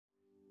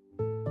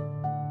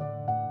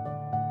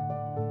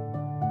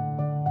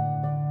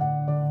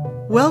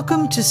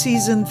Welcome to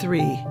Season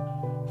 3,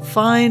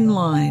 Fine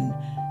Line,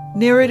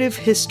 Narrative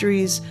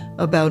Histories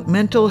about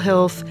Mental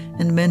Health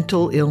and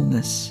Mental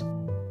Illness.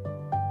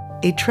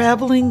 A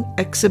traveling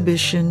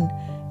exhibition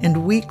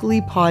and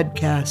weekly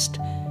podcast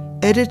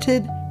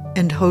edited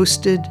and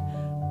hosted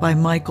by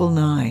Michael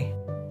Nye.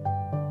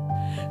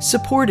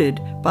 Supported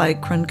by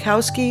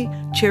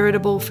Kronkowski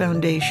Charitable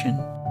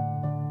Foundation.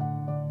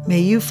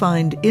 May you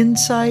find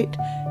insight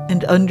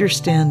and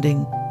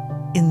understanding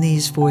in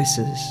these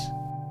voices.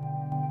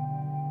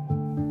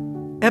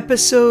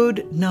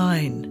 Episode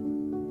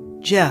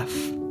 9, Jeff.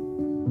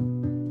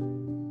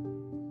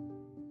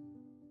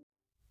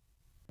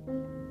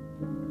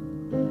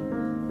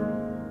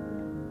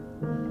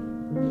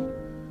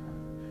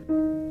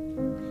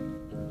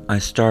 I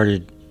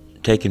started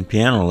taking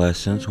piano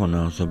lessons when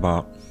I was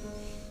about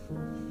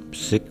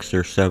 6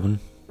 or 7,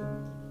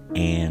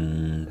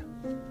 and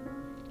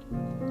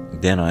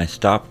then I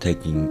stopped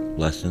taking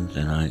lessons,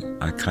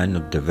 and I kind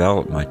of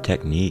developed my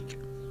technique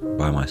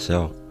by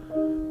myself.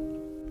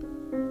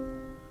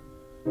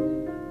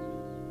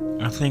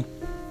 I think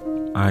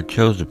I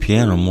chose the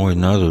piano more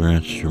than other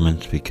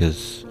instruments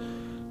because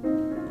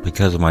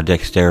of my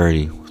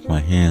dexterity with my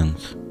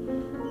hands,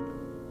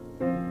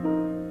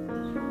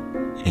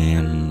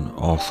 and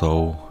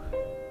also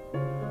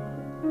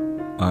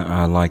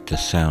I like the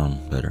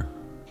sound better.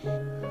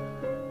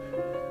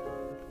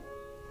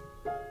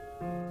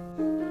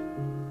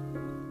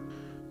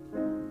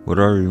 What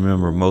I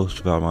remember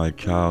most about my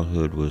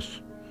childhood was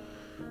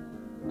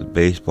the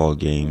baseball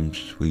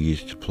games we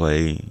used to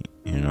play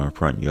in our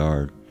front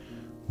yard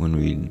when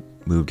we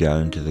moved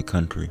out into the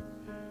country.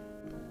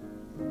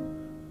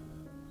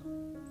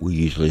 We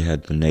usually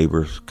had the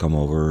neighbors come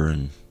over,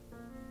 and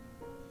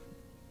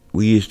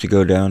we used to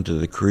go down to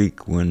the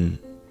creek when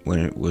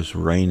it was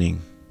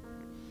raining,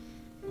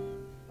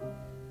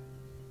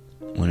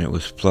 when it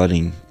was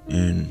flooding,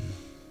 and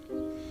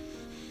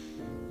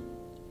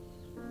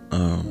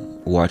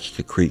watch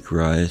the creek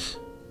rise.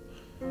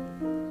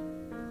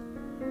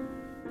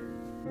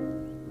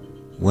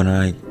 When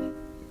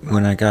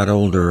I got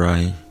older,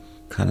 I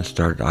kind of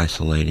started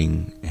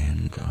isolating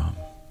and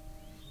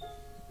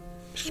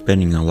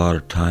spending a lot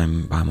of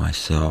time by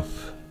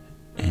myself,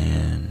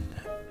 and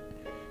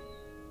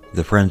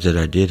the friends that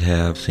I did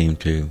have seemed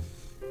to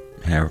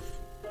have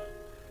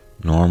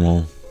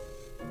normal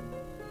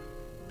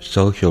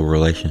social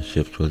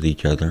relationships with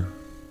each other,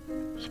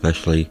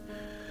 especially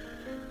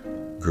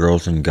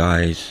girls and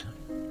guys.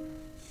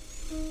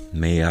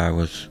 Me, I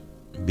was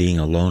being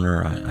a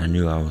loner. I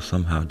knew I was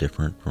somehow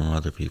different from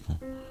other people.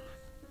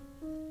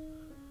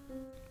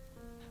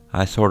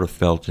 I sort of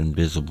felt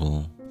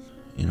invisible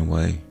in a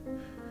way.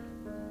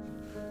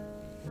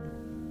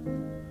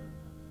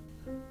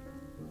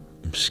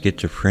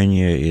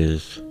 Schizophrenia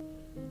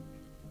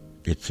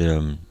it's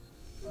a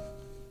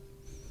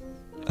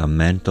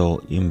mental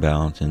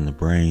imbalance in the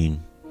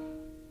brain.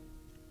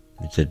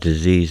 It's a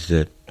disease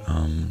that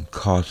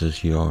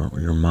causes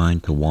your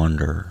mind to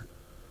wander.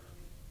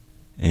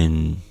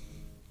 And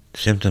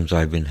symptoms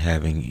I've been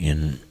having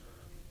in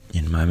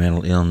my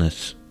mental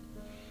illness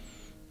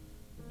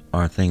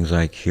are things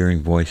like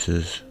hearing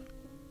voices,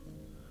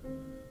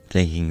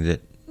 thinking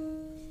that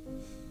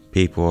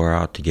people are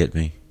out to get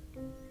me,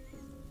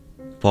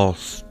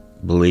 false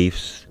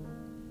beliefs,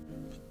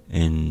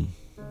 and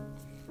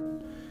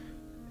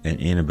an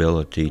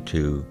inability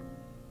to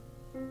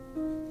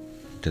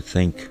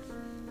think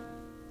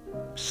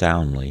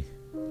soundly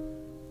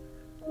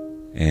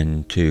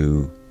and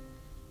to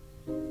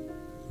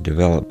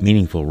develop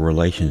meaningful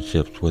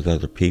relationships with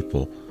other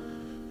people.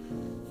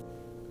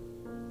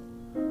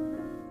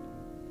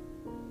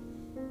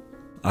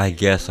 I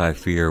guess I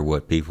fear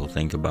what people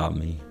think about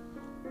me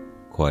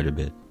quite a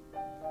bit.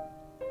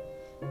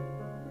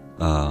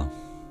 I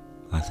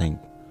think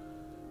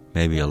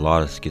maybe a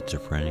lot of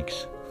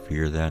schizophrenics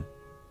fear that.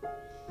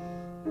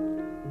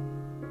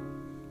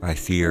 I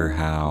fear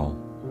how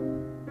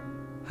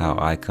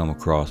I come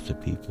across to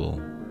people,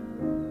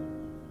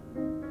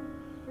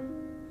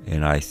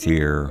 and I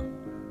fear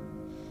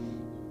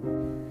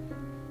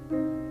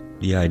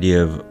the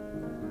idea of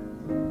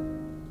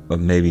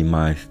maybe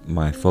my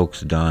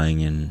folks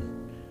dying and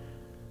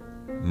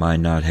my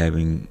not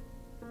having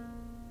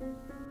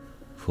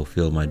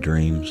fulfilled my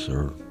dreams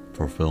or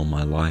fulfilled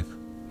my life.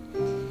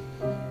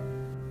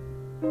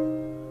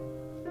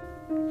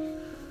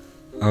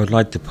 I would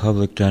like the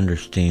public to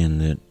understand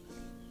that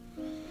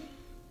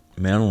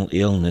mental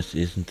illness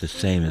isn't the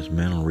same as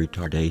mental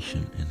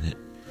retardation, and that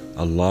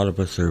a lot of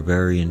us are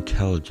very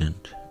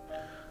intelligent,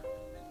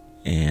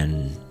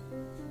 and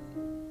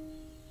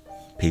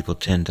people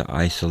tend to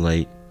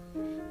isolate,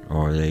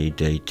 or they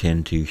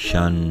tend to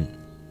shun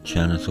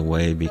us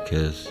away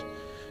because,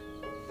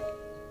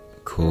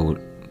 quote,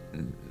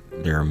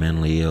 they're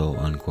mentally ill,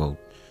 unquote.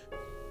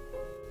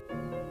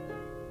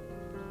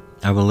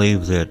 I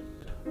believe that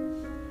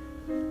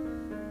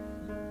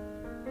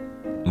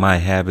my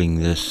having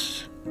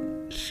this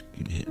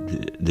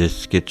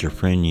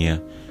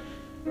schizophrenia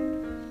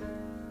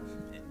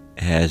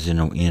has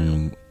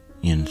in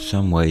in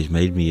some ways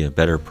made me a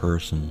better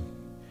person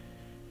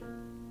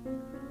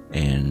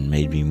and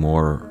made me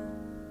more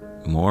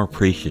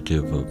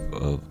appreciative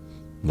of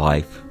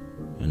life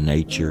and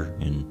nature,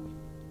 and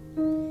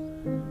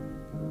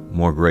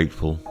more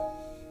grateful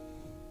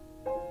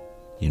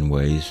in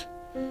ways,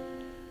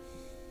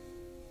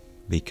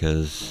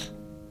 because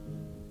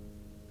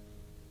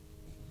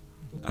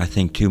I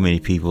think too many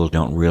people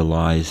don't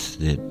realize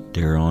that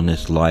they're on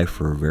this life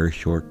for a very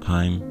short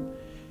time,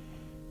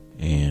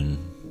 and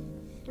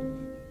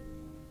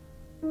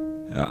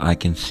I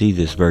can see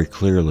this very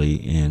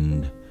clearly.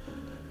 And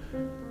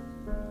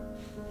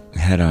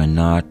had I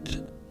not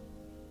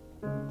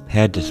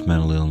had this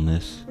mental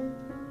illness,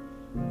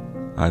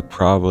 I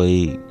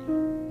probably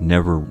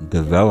never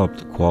developed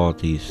the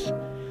qualities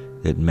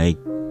that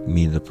make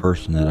me the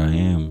person that I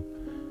am.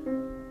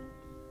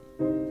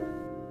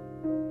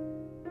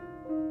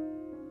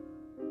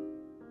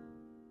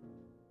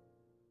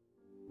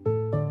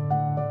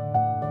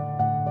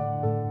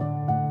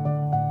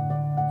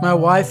 My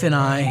wife and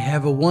I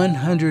have a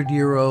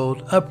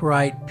 100-year-old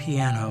upright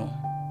piano.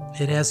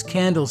 It has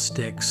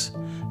candlesticks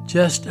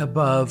just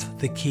above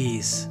the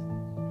keys.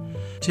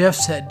 Jeff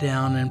sat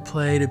down and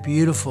played a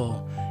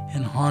beautiful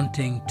and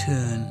haunting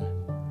tune.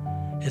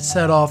 It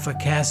set off a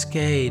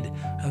cascade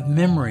of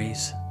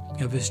memories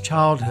of his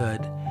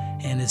childhood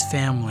and his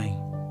family.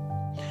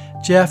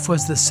 Jeff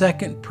was the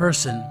second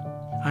person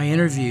I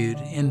interviewed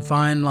in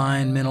Fine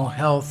Line Mental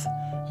Health,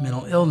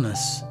 Mental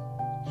Illness.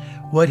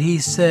 What he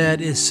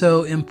said is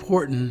so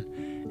important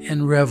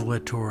and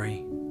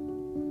revelatory.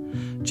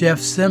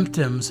 Jeff's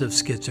symptoms of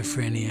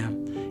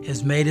schizophrenia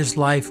has made his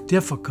life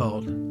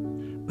difficult,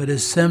 but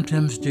his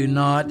symptoms do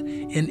not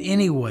in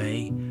any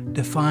way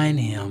define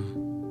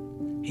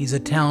him. He's a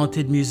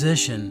talented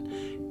musician,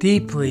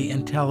 deeply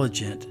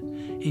intelligent.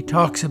 He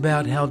talks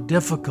about how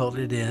difficult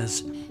it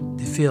is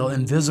to feel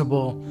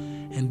invisible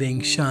and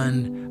being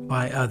shunned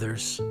by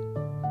others.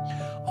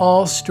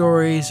 All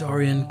stories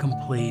are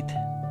incomplete.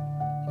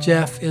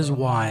 Jeff is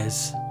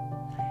wise.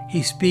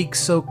 He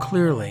speaks so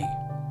clearly.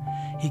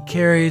 He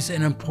carries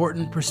an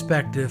important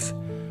perspective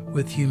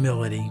with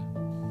humility.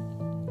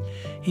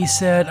 He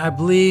said, "I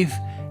believe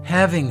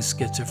having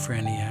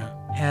schizophrenia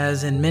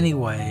has in many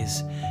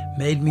ways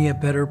made me a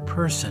better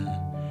person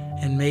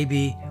and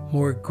maybe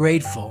more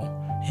grateful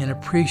and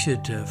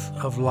appreciative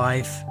of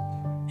life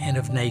and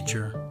of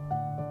nature."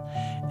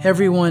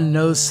 Everyone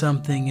knows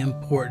something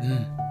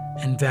important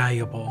and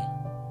valuable,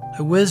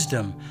 a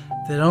wisdom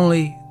that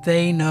only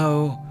they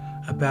know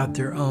about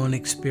their own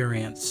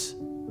experience.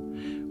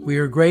 We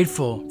are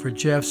grateful for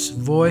Jeff's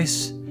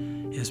voice,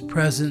 his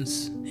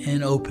presence,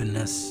 and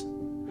openness.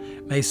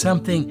 May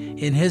something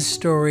in his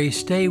story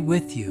stay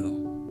with you.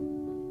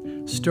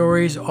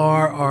 Stories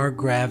are our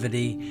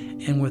gravity,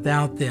 and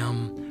without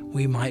them,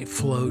 we might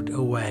float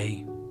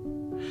away.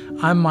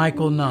 I'm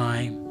Michael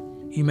Nye.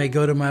 You may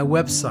go to my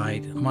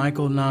website,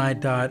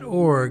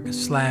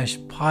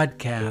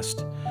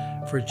 michaelnye.org/podcast,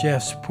 for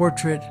Jeff's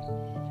portrait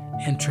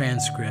and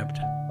transcript.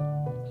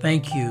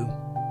 Thank you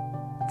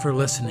for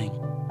listening.